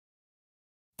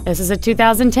This is a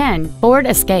 2010 Ford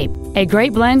Escape, a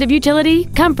great blend of utility,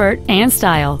 comfort, and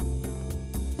style.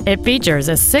 It features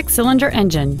a 6-cylinder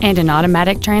engine and an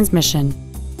automatic transmission.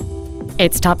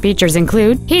 Its top features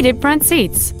include heated front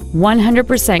seats,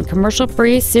 100%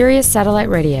 commercial-free Sirius satellite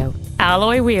radio,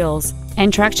 alloy wheels,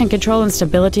 and traction control and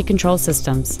stability control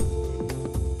systems.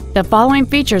 The following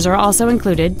features are also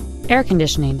included: air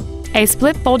conditioning, a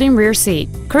split folding rear seat,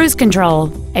 cruise control,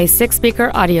 a 6-speaker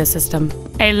audio system,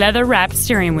 a leather-wrapped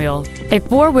steering wheel, a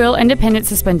 4-wheel independent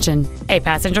suspension, a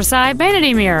passenger side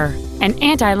vanity mirror, an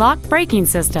anti-lock braking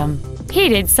system,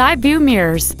 heated side view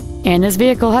mirrors, and this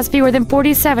vehicle has fewer than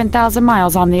 47,000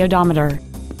 miles on the odometer.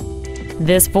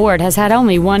 This Ford has had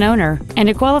only one owner, and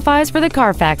it qualifies for the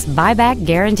Carfax buyback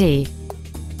guarantee.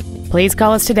 Please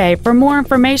call us today for more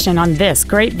information on this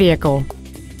great vehicle.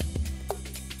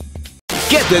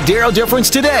 Get the Darrow difference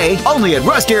today, only at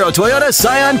Russ Darrow Toyota,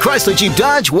 Scion, Chrysler, Jeep,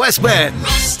 Dodge, West Bend.